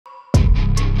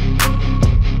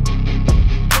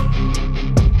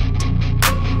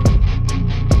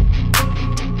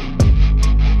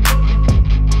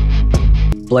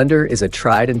Blender is a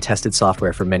tried and tested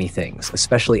software for many things,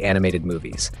 especially animated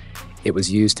movies. It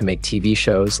was used to make TV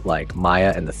shows like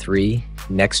Maya and the Three,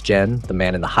 Next Gen, The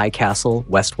Man in the High Castle,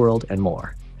 Westworld, and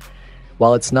more.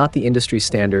 While it's not the industry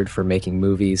standard for making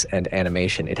movies and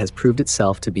animation, it has proved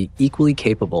itself to be equally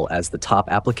capable as the top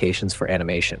applications for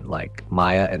animation, like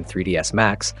Maya and 3ds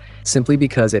Max, simply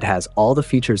because it has all the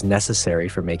features necessary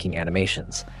for making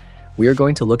animations. We are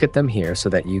going to look at them here so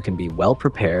that you can be well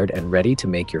prepared and ready to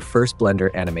make your first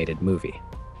Blender animated movie.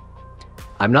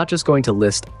 I'm not just going to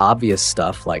list obvious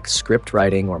stuff like script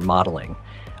writing or modeling.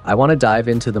 I want to dive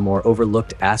into the more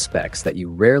overlooked aspects that you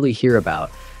rarely hear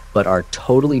about, but are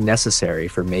totally necessary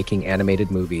for making animated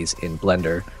movies in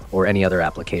Blender or any other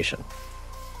application.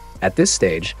 At this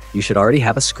stage, you should already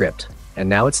have a script, and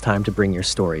now it's time to bring your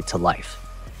story to life.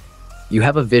 You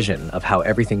have a vision of how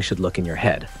everything should look in your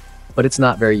head, but it's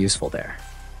not very useful there.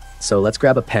 So let's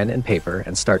grab a pen and paper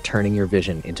and start turning your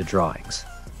vision into drawings.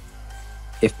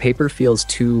 If paper feels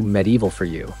too medieval for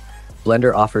you,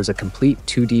 Blender offers a complete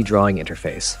 2D drawing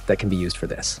interface that can be used for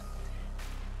this.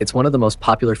 It's one of the most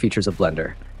popular features of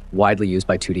Blender, widely used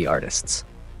by 2D artists.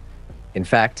 In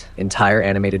fact, entire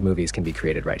animated movies can be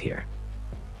created right here.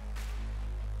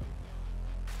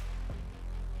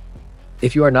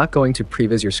 If you are not going to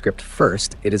previs your script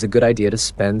first, it is a good idea to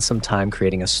spend some time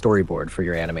creating a storyboard for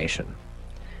your animation.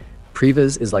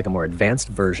 Previs is like a more advanced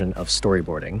version of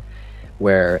storyboarding,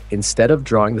 where instead of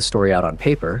drawing the story out on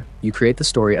paper, you create the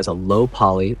story as a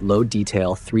low-poly,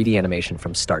 low-detail 3D animation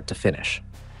from start to finish.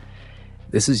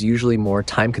 This is usually more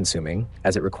time-consuming,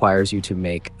 as it requires you to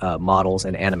make models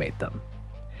and animate them.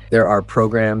 There are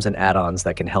programs and add-ons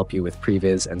that can help you with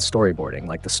previs and storyboarding,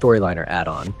 like the Storyliner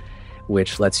add-on,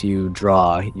 which lets you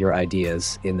draw your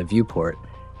ideas in the viewport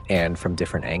and from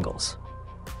different angles.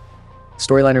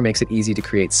 Storyliner makes it easy to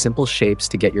create simple shapes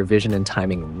to get your vision and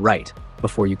timing right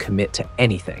before you commit to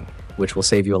anything, which will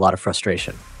save you a lot of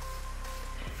frustration.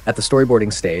 At the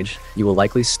storyboarding stage, you will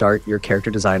likely start your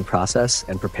character design process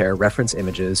and prepare reference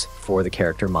images for the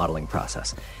character modeling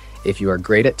process. If you are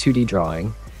great at 2D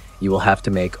drawing, you will have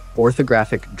to make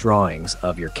orthographic drawings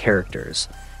of your characters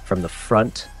from the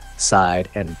front, side,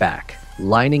 and back,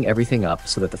 lining everything up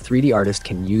so that the 3D artist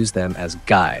can use them as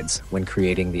guides when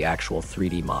creating the actual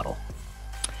 3D model.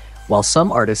 While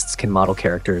some artists can model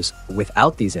characters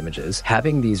without these images,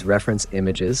 having these reference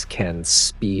images can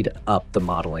speed up the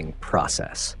modeling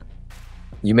process.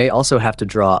 You may also have to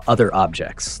draw other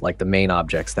objects, like the main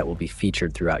objects that will be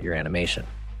featured throughout your animation.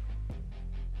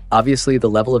 Obviously, the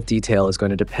level of detail is going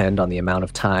to depend on the amount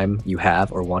of time you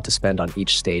have or want to spend on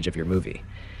each stage of your movie.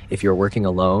 If you're working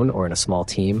alone or in a small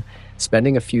team,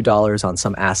 spending a few dollars on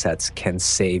some assets can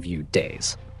save you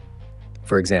days.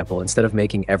 For example, instead of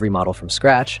making every model from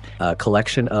scratch, a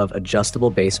collection of adjustable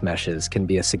base meshes can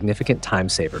be a significant time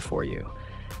saver for you.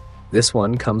 This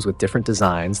one comes with different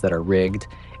designs that are rigged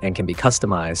and can be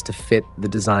customized to fit the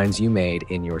designs you made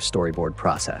in your storyboard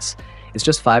process. It's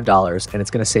just $5 and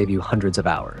it's going to save you hundreds of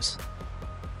hours.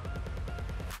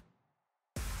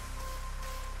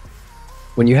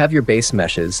 When you have your base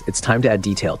meshes, it's time to add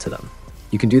detail to them.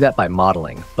 You can do that by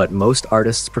modeling, but most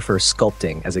artists prefer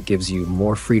sculpting as it gives you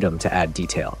more freedom to add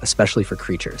detail, especially for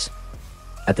creatures.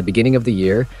 At the beginning of the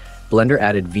year, Blender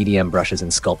added VDM brushes in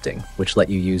sculpting, which let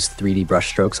you use 3D brush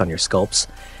strokes on your sculpts,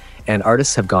 and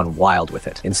artists have gone wild with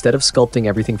it. Instead of sculpting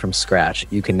everything from scratch,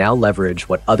 you can now leverage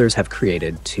what others have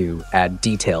created to add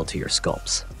detail to your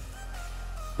sculpts.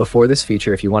 Before this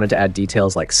feature, if you wanted to add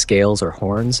details like scales or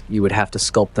horns, you would have to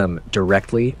sculpt them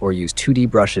directly or use 2D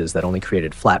brushes that only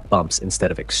created flat bumps instead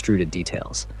of extruded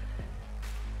details.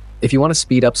 If you want to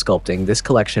speed up sculpting, this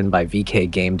collection by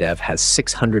VK Game Dev has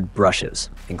 600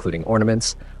 brushes, including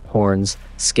ornaments, horns,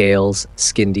 scales,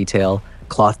 skin detail,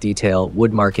 cloth detail,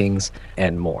 wood markings,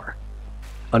 and more.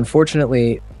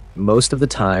 Unfortunately, most of the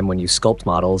time when you sculpt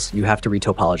models, you have to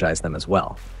retopologize them as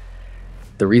well.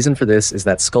 The reason for this is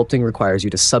that sculpting requires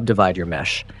you to subdivide your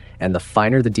mesh, and the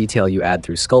finer the detail you add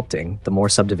through sculpting, the more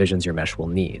subdivisions your mesh will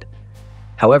need.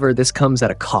 However, this comes at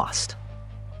a cost.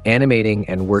 Animating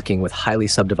and working with highly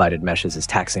subdivided meshes is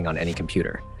taxing on any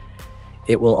computer.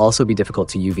 It will also be difficult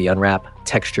to UV unwrap,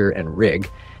 texture, and rig,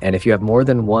 and if you have more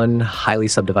than one highly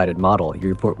subdivided model, your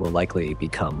report will likely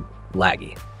become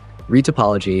laggy.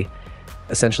 Retopology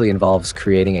essentially involves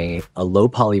creating a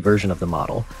low-poly version of the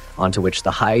model onto which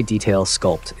the high-detail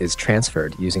sculpt is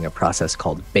transferred using a process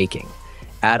called baking.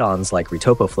 Add-ons like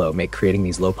RetopоFlow make creating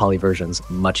these low-poly versions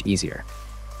much easier.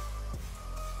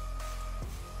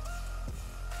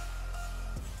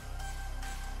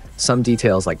 Some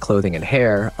details like clothing and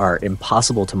hair are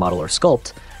impossible to model or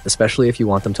sculpt, especially if you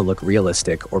want them to look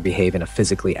realistic or behave in a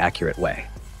physically accurate way.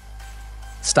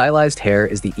 Stylized hair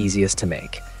is the easiest to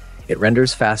make. It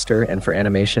renders faster, and for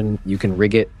animation, you can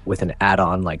rig it with an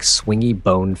add-on like Swingy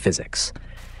Bone Physics.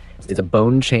 It's a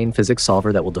bone chain physics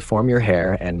solver that will deform your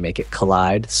hair and make it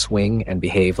collide, swing, and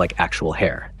behave like actual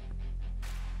hair.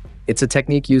 It's a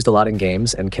technique used a lot in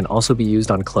games and can also be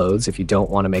used on clothes if you don't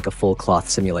want to make a full cloth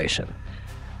simulation.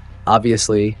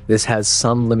 Obviously, this has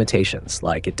some limitations,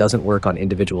 like it doesn't work on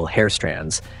individual hair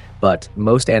strands, but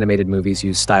most animated movies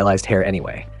use stylized hair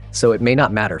anyway, so it may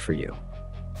not matter for you.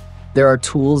 There are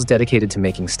tools dedicated to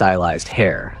making stylized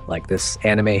hair, like this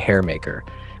Anime Hair Maker,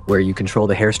 where you control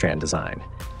the hair strand design.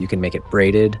 You can make it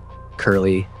braided,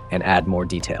 curly, and add more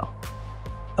detail.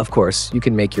 Of course, you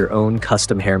can make your own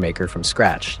custom hair maker from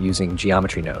scratch using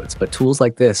geometry nodes, but tools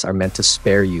like this are meant to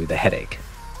spare you the headache.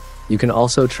 You can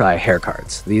also try hair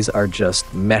cards. These are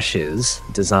just meshes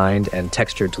designed and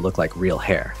textured to look like real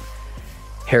hair.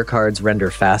 Hair cards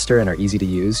render faster and are easy to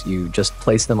use. You just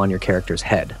place them on your character's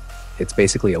head. It's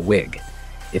basically a wig.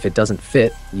 If it doesn't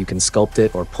fit, you can sculpt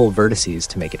it or pull vertices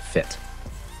to make it fit.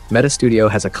 MetaStudio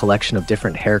has a collection of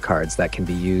different hair cards that can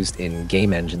be used in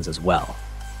game engines as well.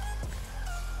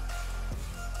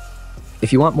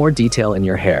 If you want more detail in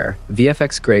your hair,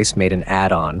 VFX Grace made an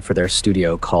add-on for their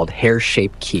studio called Hair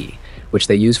Shape Key, which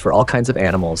they use for all kinds of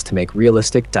animals to make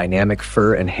realistic, dynamic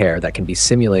fur and hair that can be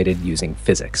simulated using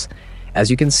physics. As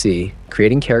you can see,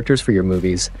 creating characters for your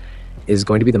movies is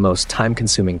going to be the most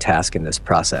time-consuming task in this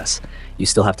process. You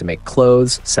still have to make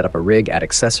clothes, set up a rig, add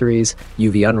accessories,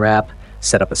 UV unwrap,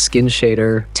 set up a skin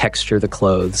shader, texture the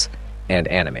clothes, and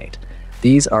animate.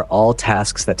 These are all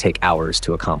tasks that take hours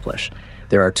to accomplish.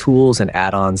 There are tools and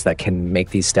add-ons that can make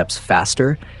these steps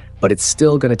faster, but it's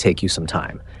still going to take you some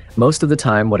time. Most of the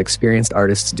time, what experienced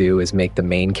artists do is make the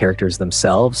main characters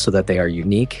themselves so that they are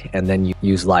unique, and then you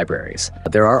use libraries.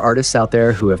 There are artists out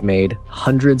there who have made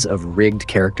hundreds of rigged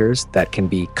characters that can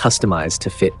be customized to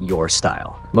fit your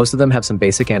style. Most of them have some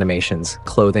basic animations,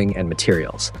 clothing, and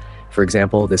materials. For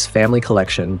example, this family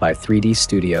collection by 3D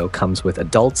Studio comes with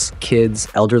adults, kids,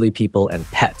 elderly people, and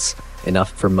pets,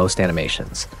 enough for most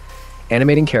animations.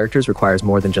 Animating characters requires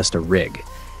more than just a rig.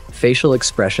 Facial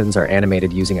expressions are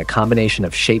animated using a combination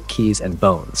of shape keys and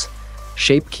bones.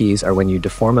 Shape keys are when you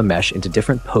deform a mesh into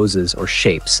different poses or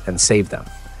shapes and save them.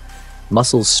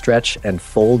 Muscles stretch and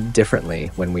fold differently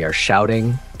when we are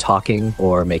shouting, talking,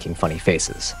 or making funny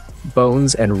faces.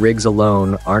 Bones and rigs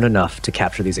alone aren't enough to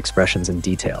capture these expressions and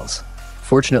details.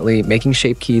 Fortunately, making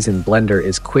shape keys in Blender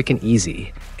is quick and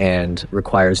easy and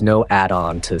requires no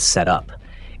add-on to set up.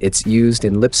 It's used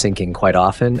in lip syncing quite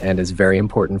often and is very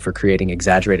important for creating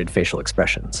exaggerated facial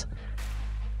expressions.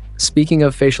 Speaking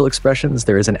of facial expressions,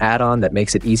 there is an add-on that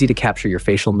makes it easy to capture your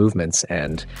facial movements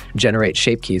and generate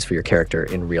shape keys for your character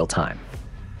in real time.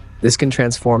 This can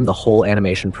transform the whole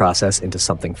animation process into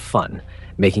something fun,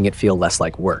 making it feel less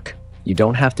like work. You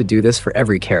don't have to do this for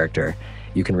every character.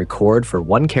 You can record for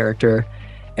one character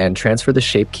and transfer the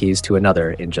shape keys to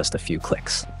another in just a few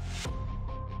clicks.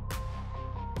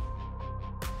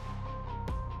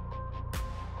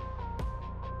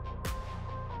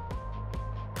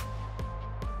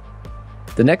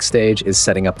 The next stage is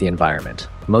setting up the environment.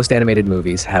 Most animated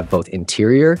movies have both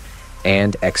interior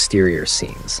and exterior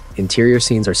scenes. Interior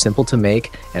scenes are simple to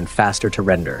make and faster to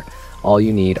render. All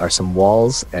you need are some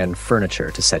walls and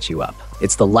furniture to set you up.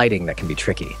 It's the lighting that can be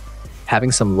tricky.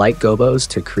 Having some light gobos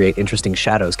to create interesting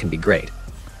shadows can be great.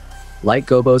 Light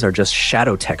gobos are just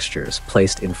shadow textures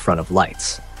placed in front of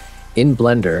lights. In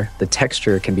Blender, the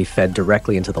texture can be fed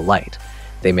directly into the light.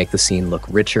 They make the scene look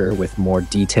richer with more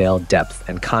detail, depth,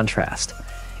 and contrast.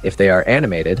 If they are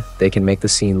animated, they can make the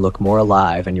scene look more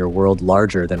alive and your world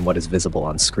larger than what is visible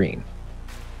on screen.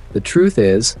 The truth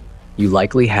is, you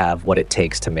likely have what it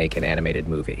takes to make an animated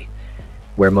movie.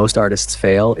 Where most artists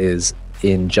fail is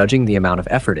in judging the amount of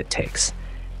effort it takes.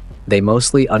 They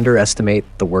mostly underestimate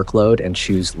the workload and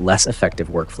choose less effective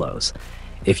workflows.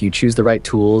 If you choose the right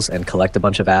tools and collect a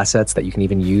bunch of assets that you can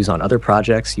even use on other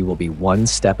projects, you will be one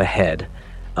step ahead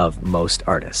of most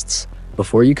artists.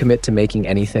 Before you commit to making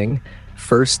anything,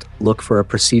 first look for a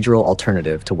procedural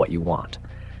alternative to what you want.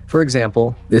 For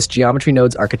example, this Geometry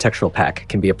Nodes architectural pack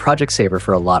can be a project saver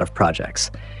for a lot of projects.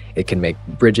 It can make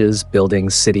bridges,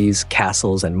 buildings, cities,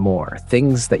 castles, and more,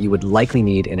 things that you would likely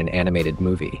need in an animated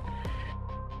movie.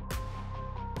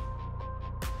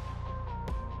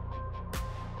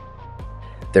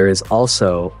 There is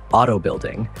also auto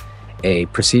building, a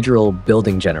procedural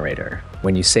building generator.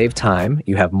 When you save time,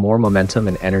 you have more momentum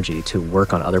and energy to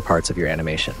work on other parts of your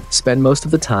animation. Spend most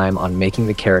of the time on making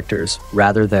the characters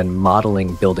rather than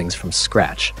modeling buildings from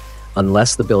scratch,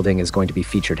 unless the building is going to be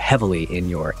featured heavily in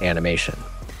your animation.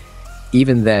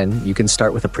 Even then, you can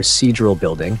start with a procedural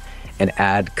building and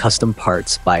add custom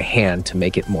parts by hand to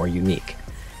make it more unique.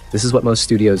 This is what most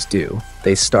studios do.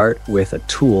 They start with a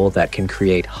tool that can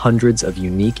create hundreds of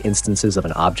unique instances of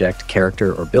an object,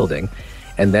 character, or building,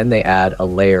 and then they add a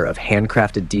layer of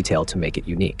handcrafted detail to make it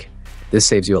unique. This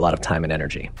saves you a lot of time and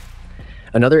energy.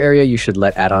 Another area you should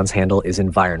let add-ons handle is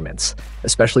environments,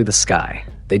 especially the sky.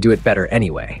 They do it better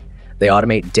anyway. They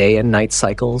automate day and night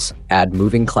cycles, add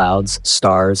moving clouds,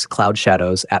 stars, cloud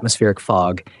shadows, atmospheric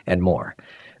fog, and more.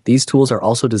 These tools are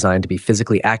also designed to be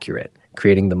physically accurate,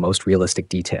 creating the most realistic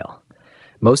detail.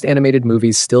 Most animated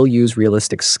movies still use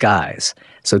realistic skies,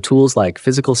 so tools like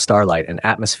physical starlight and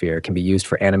atmosphere can be used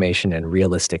for animation and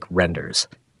realistic renders.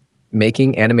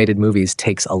 Making animated movies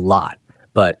takes a lot,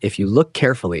 but if you look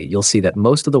carefully, you'll see that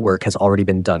most of the work has already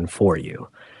been done for you.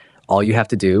 All you have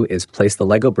to do is place the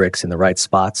Lego bricks in the right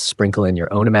spots, sprinkle in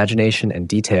your own imagination and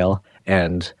detail,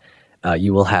 and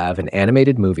you will have an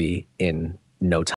animated movie in no time.